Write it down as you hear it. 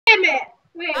minute.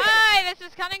 Wait a minute. Hi, this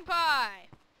is Cunning Pie.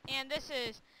 And this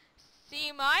is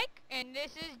C Mike. And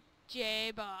this is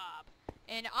J Bob.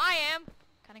 And I am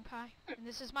Cunning Pie. And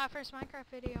this is my first Minecraft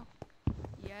video.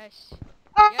 Yes.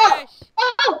 Yes.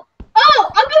 I'm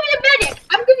gonna be a medic.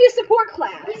 I'm gonna be a support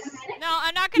class. No,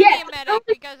 I'm not gonna be a medic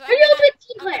because I'm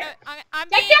I'm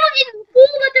Get being... down in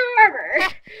full with the armor.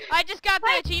 I just got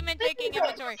the achievement taking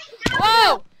inventory.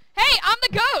 Whoa! Hey, I'm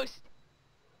the ghost!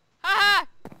 Haha!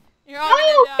 You're all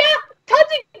Oh, gonna die. yeah,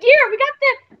 tons of gear. We got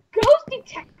the ghost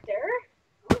detector.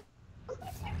 I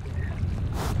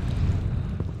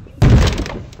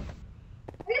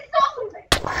just saw something.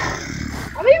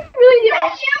 I mean, really, is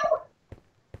that you?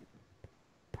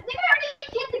 I think I already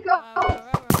hit the ghost.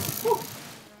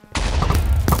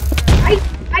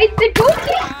 The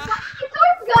ghost it's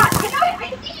always gone. I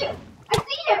see you. I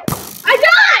see you. I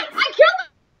died. I killed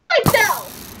myself.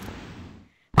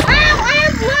 Ow, I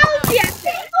have loads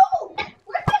yesterday. Oh,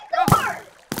 where's my sword?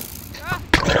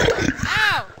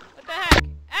 Ow! What the heck?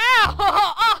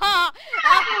 Ow!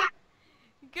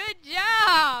 Good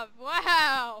job!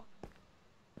 Wow!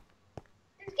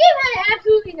 This game had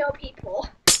absolutely no people.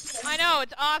 I know,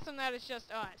 it's awesome that it's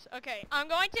just us. Okay, I'm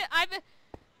gonna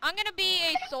be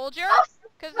a soldier,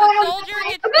 because the soldier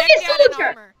gets decked out in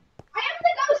armor. I am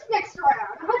the ghost next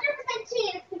round.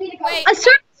 100% chance to be the ghost. Wait. A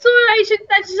certain sword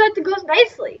that should have to go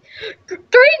nicely.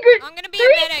 I'm gonna be a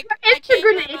medic. I changed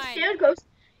my mind. And ghost.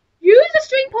 Use a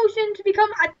string potion to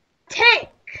become a tank.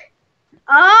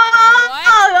 Oh, What?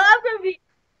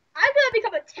 I'm gonna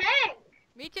become a tank.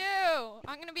 Me too.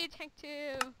 I'm gonna be a tank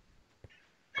too.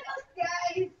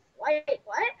 Guys. Wait,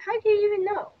 what? How do you even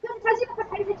know?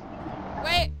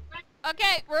 Wait.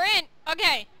 Okay, we're in.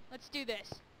 Okay, let's do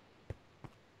this.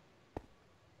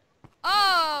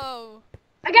 Oh.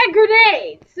 I got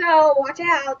grenades, so watch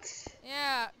out.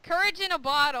 Yeah, courage in a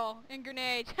bottle and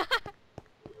grenades.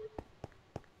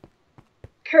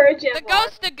 Courage in a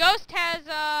bottle. The ghost has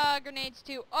grenades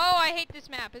too. Oh, I hate this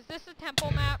map. Is this a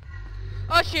temple map?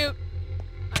 Oh shoot.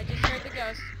 I just heard the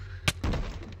ghost.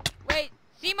 Wait,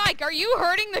 see Mike, are you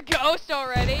hurting the ghost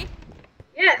already?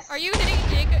 Yes. Are you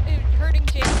hurting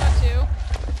Jacob too?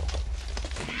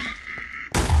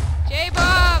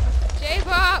 J-Bob!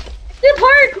 J-Bob! The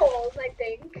particles, I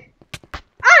think.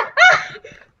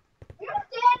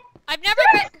 I've never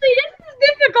been... Seriously, this is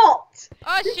difficult.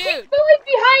 Oh This shoot! thing's going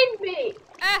behind me.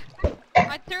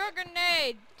 I threw a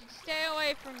grenade. Stay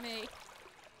away from me.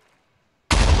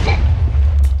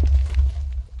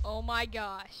 Oh my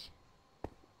gosh.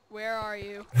 Where are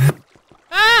you?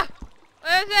 Ah!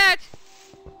 What is that?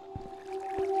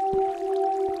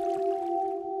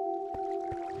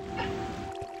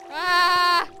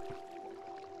 Ah!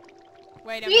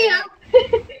 Wait a minute.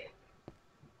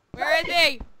 Where is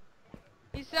he?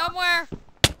 He's somewhere.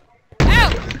 Ow!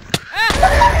 Ah!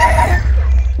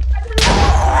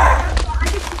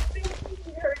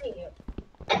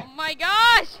 Oh my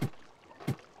gosh!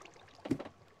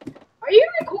 Are you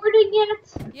recording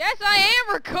yet? Yes, I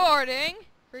am recording.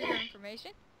 For your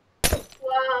information.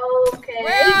 Well, okay.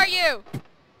 Where are you?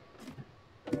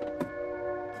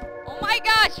 Oh my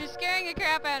gosh, you're scaring the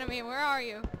crap out of me. Where are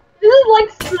you? This is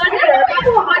like Slender.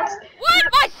 What?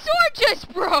 My sword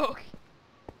just broke!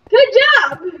 Good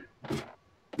job!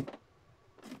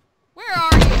 Where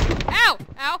are you? Ow!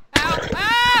 Ow! Ow!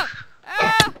 Ow!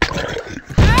 Ow!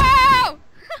 Ow!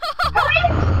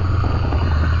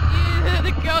 Yeah,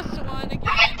 the ghost won again. I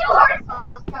had 2 hearts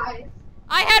left, guys.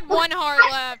 I had 1 heart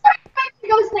left. The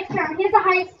ghost next round. He has the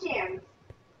highest chance.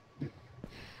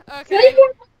 Okay.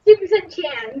 2%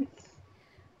 chance.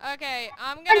 Okay,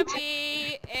 I'm gonna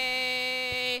be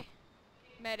a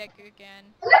medic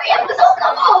again.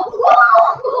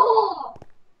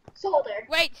 Soldier.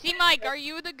 Wait, see Mike, are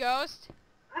you the ghost?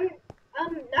 I'm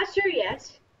not sure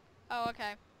yet. Oh,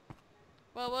 okay.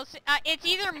 Well, we'll see. It's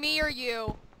either me or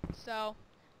you. So.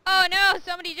 Oh no,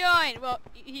 somebody joined. Well,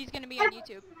 he's gonna be on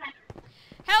YouTube.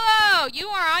 Hello, you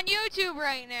are on YouTube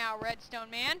right now, Redstone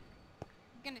Man.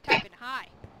 I'm gonna type in hi.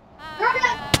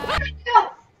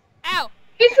 Ow.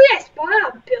 Basically, I spawned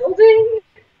a building.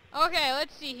 Okay,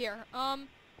 let's see here.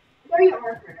 Where you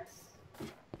are, Chris?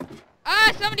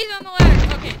 Ah, somebody's on the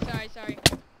ladder. Okay, sorry.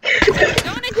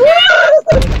 Don't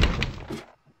attack!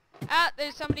 Ah,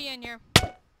 there's somebody in here.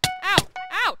 Ow!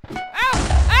 Ow! Ow!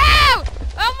 Ow!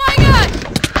 Oh my gosh!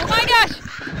 Oh my gosh!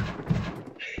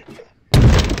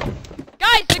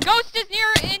 Guys, the ghost is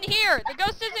in here! The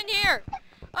ghost is in here!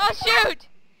 Oh shoot!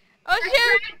 Oh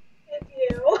shoot!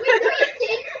 What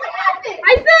happened?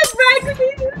 I fell back.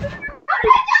 I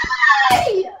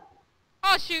died!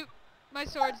 Oh shoot! My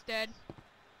sword's dead.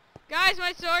 Guys,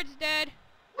 my sword's dead.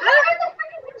 Where are the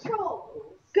freaking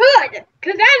controls? Good,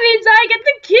 because that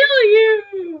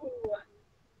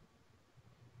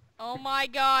Oh my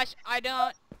gosh, I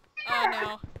don't. Oh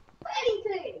no.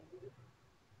 Anything.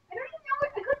 I don't even know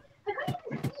what. I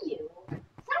couldn't even see you.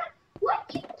 What?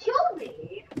 You killed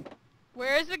me.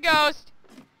 Where's the ghost?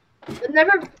 But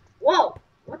never. Whoa.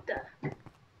 What the? That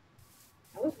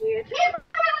was weird. Get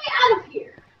my way out of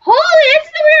here. Holy, it's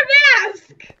the weird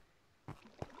mask!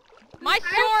 My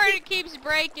sword keeps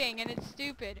breaking and it's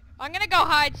stupid. I'm gonna go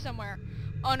hide somewhere.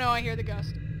 Oh no, I hear the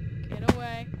ghost. Get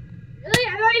away.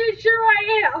 Really? I'm not even sure where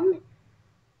I am.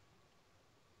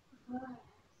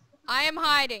 I am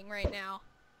hiding right now.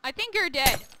 I think you're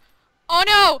dead. Oh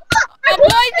no! I'm I'm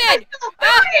poisoned!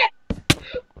 Ah!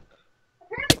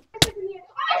 Apparently,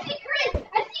 I see Chris.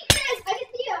 I see Chris. I can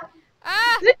see him.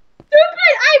 Ah! Stupid!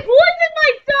 I poisoned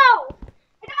myself!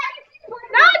 And I can see the person.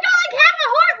 Now I got like half a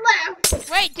heart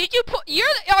left! Wait, did you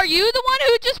are you the one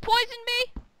who just poisoned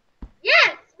me?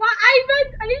 Yes! Well, I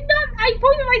didn't know I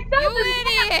poisoned myself You as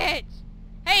well. idiot!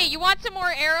 Hey, you want some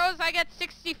more arrows? I got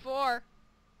 64.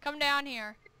 Come down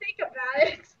here. Think about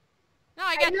it. No,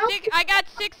 I know. got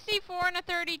 64 and a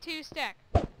 32 stick.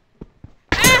 Ah!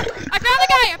 I found the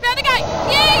guy! I found the guy!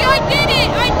 Yay! I did it!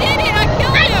 I did it! I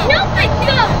killed I you! killed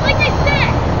myself, like I said!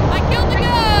 I killed the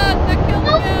ghost! I killed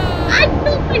the ghost! I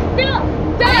killed myself!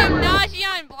 I have nausea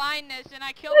and blindness, and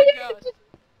I killed the ghost.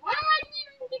 Why did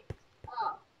you...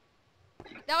 Oh.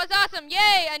 That was awesome!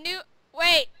 Yay! A new...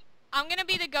 Wait! I'm gonna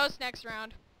be the ghost next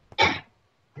round.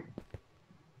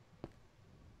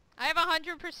 I have a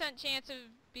 100% chance of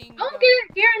being the Don't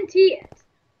ghost. guarantee it.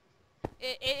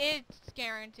 It is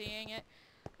guaranteeing it.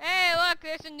 Hey, look,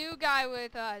 there's a new guy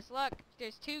with us. Look,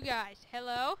 there's two guys.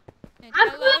 Hello? And I'm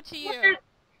hello close to you. to-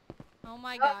 Oh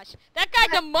my gosh. That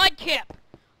guy's a mudkip.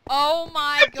 Oh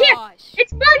my Mudkip. gosh.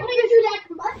 It's I'm mud. gonna do that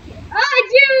from Bucket. Oh, I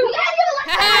do! We gotta do it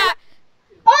like that.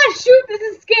 Oh, shoot, this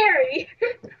is scary.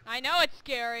 I know it's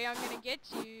scary. I'm gonna get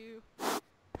you.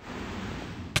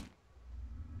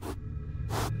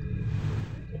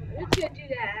 Let's go do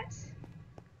that.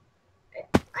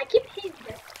 I keep hitting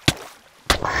this.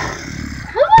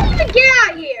 How do I even get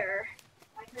out here?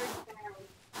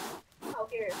 Oh,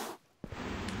 here.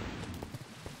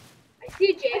 I see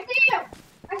you, I Jake. see him.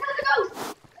 I saw the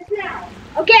ghost. It's now.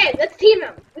 Okay, let's team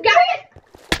him. We got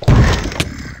it.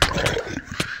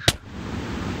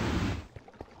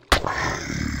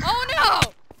 Oh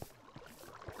no!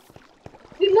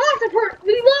 We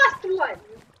lost one.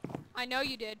 I know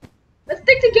you did. Let's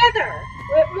stick together.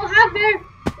 We'll have better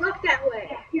luck that way.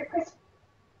 Yeah, here, Chris.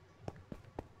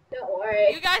 Don't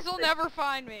worry. You guys will never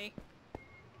find me.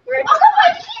 We're- Oh, come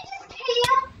on, you can't just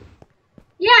camp.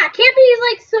 yeah, camping is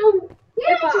like so.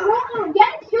 Yeah, it's wrong. You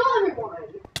gotta kill everyone.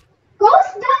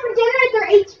 Ghosts don't regenerate their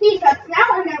HP, so it's now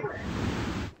or never.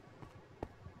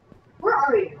 Where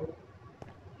are you?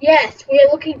 Yes, we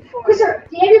are looking for. Christopher,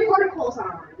 do you have your particles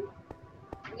on?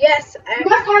 Yes, You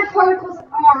must have particles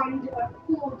on to a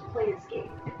pool to play this game.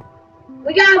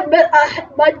 we got a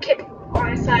mudkip on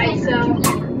our side, so.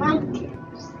 Monkeys.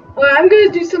 Alright, I'm gonna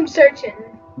do some searching.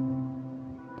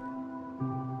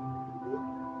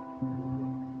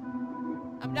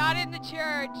 I'm not in the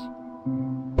church.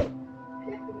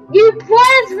 You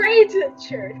was raised in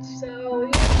church, so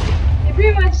you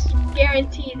pretty much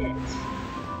guaranteed it.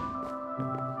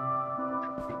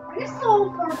 I just saw a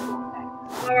particle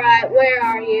effect. Alright, where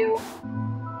are you?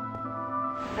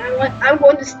 I'm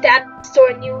going to stab the store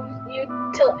and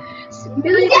you till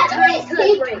millions of times till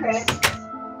it breaks.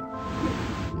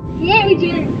 Yeah, we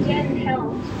didn't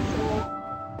help. So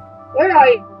where are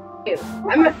you?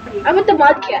 I'm with the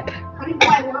mudkip. Honey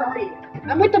Pie, where are you?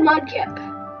 I'm with the mudkip.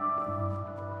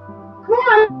 Come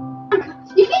on!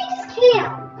 You can't just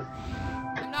camp!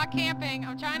 I'm not camping.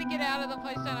 I'm trying to get out of the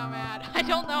place that I'm at. I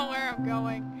don't know where I'm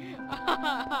going.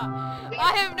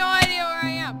 I have no idea where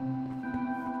I am.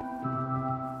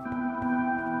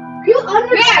 You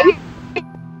under Yeah, you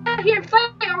out here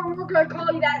fight or we're gonna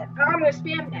call you that. I'm gonna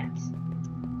spam that.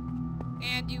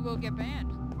 And you will get banned.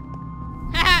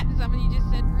 Haha, somebody just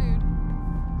said rude.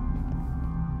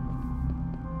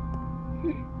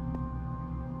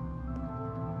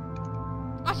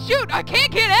 Oh shoot, I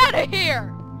can't get out of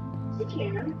here! You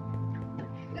can.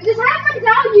 If this happens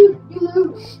out, you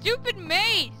lose. Stupid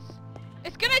maze!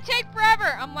 It's gonna take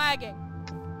forever! I'm lagging.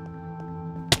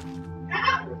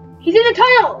 Ow! He's in the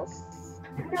tunnels.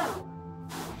 No.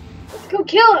 Let's go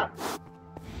kill him.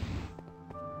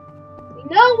 We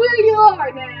know where you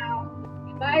are now.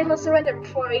 You might as well surrender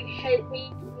before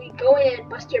we go in and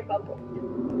bust your bubble.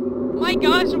 My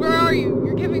gosh, where are you?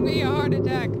 You're giving me a heart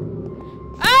attack.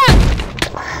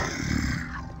 Ah!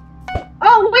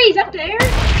 Oh wait, he's up there.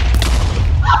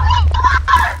 Oh my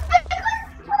god!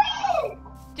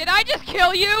 Did I just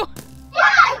kill you? Yeah,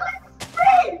 I couldn't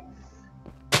sprint!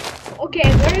 Okay,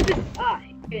 where this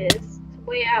eye is, it's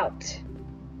way out.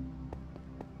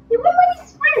 You won't let me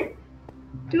sprint.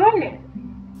 Darn it.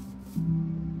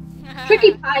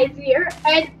 Tricky Pie is here,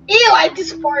 and ew, I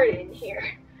just farted in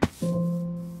here.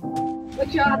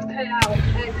 Which you'll have to cut out.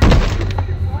 And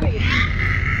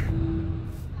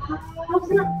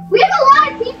We have a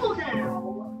lot of people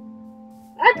now.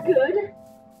 that's good.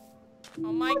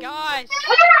 Oh my gosh.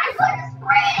 Sarah, I couldn't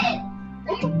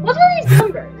sprint. What's all these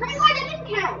numbers? Like, I didn't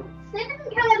count. They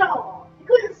didn't count at all. I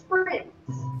couldn't sprint.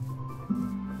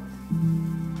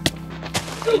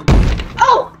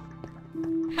 Oh!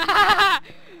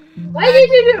 What did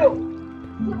you do?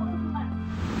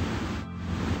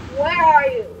 Where are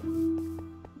you?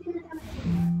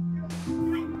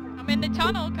 I'm in the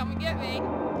tunnel. Come and get me.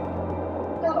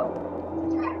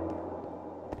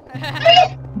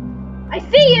 I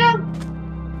see you!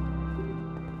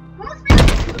 Ah,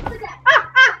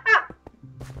 ah, ah!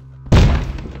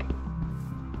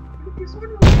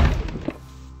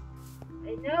 I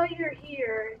know you're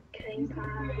here, King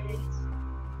Pie.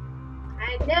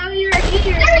 I know you're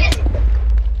here.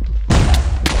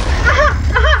 Aha,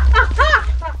 aha, aha!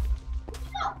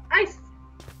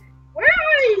 Where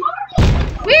are you?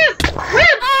 Whip!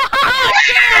 Whip!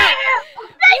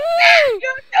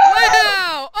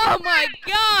 Wow! Oh my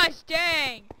gosh,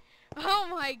 dang! Oh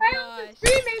my gosh.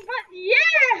 Screaming, but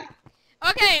yeah!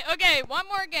 Okay, one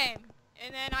more game.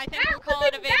 And then I think we'll call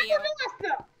it a video.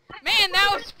 Man, that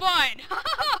was fun!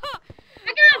 I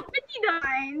got a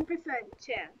 59%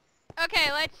 chance.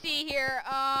 Okay, let's see here.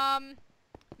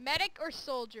 Medic or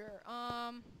soldier?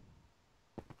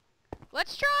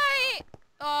 Let's try,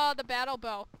 the battle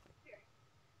bow.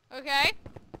 Okay.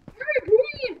 You're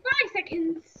rebooting in 5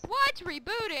 seconds. What?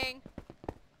 Rebooting?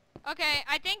 Okay,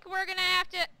 I think we're gonna have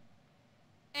to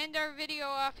end our video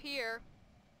off here.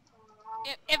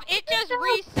 If it just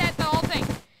reset the whole thing.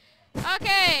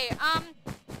 Okay,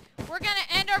 we're gonna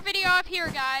end our video off here,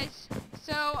 guys.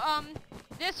 So,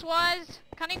 this was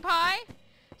Cunning Pie,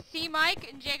 C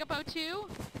Mike, and Jacob02,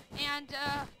 and,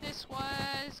 this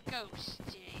was Ghost.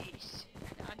 Jeez.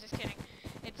 No, I'm just kidding.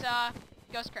 It's,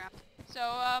 Ghostcraft.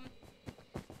 So,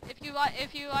 if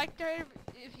you liked our,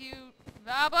 if you,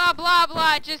 blah, blah, blah,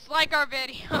 blah, just like our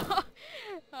video.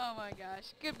 Oh my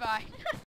gosh. Goodbye.